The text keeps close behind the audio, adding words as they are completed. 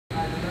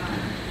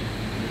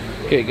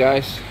Okay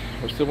guys,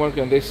 we're still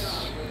working on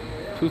this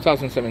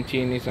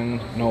 2017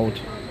 Nissan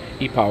Note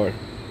e-Power,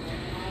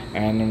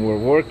 and we're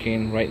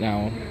working right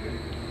now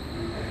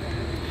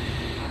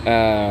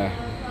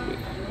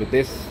with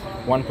this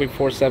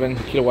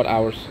 1.47 kilowatt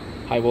hours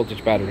high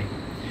voltage battery.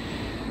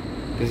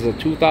 This is a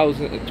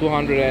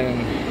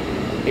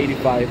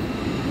 285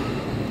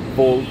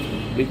 volt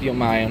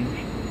lithium ion,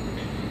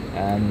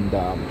 and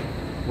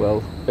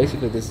well,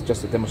 basically this is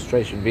just a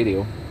demonstration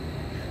video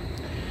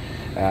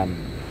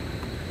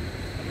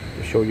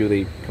to show you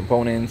the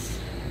components,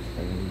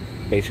 and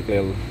basically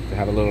to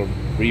have a little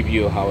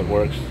review of how it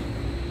works.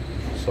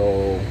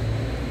 So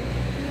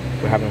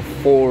we're having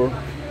 4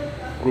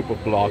 group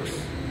of blocks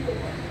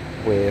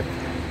with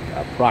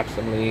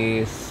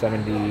approximately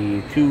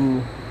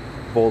 72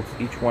 volts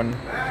each one,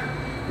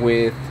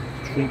 with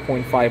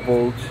 3.5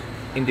 volt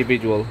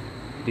individual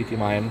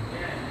lithium ion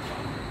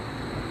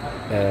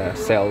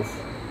cells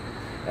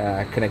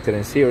connected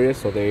in series,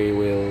 so they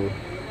will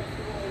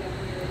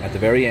at the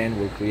very end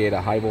will create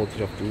a high voltage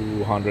of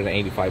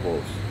 285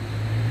 volts.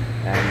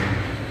 And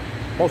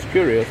most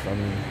curious, on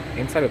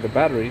inside of the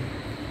battery,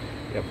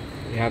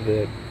 we have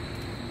the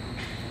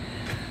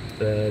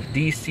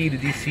DC to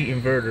DC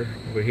inverter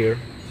over here.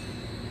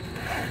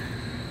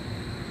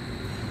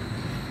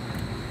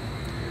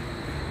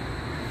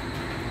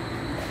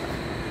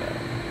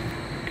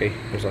 Okay,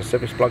 here's our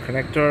service plug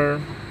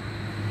connector.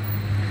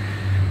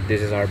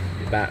 This is our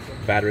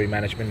battery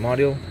management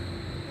module,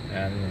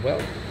 and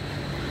well,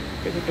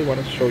 basically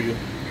wanted to show you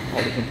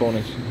all the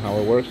components and how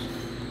it works.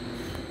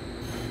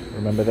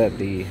 Remember that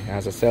it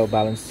has a cell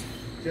balance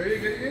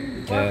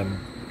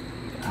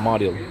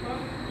module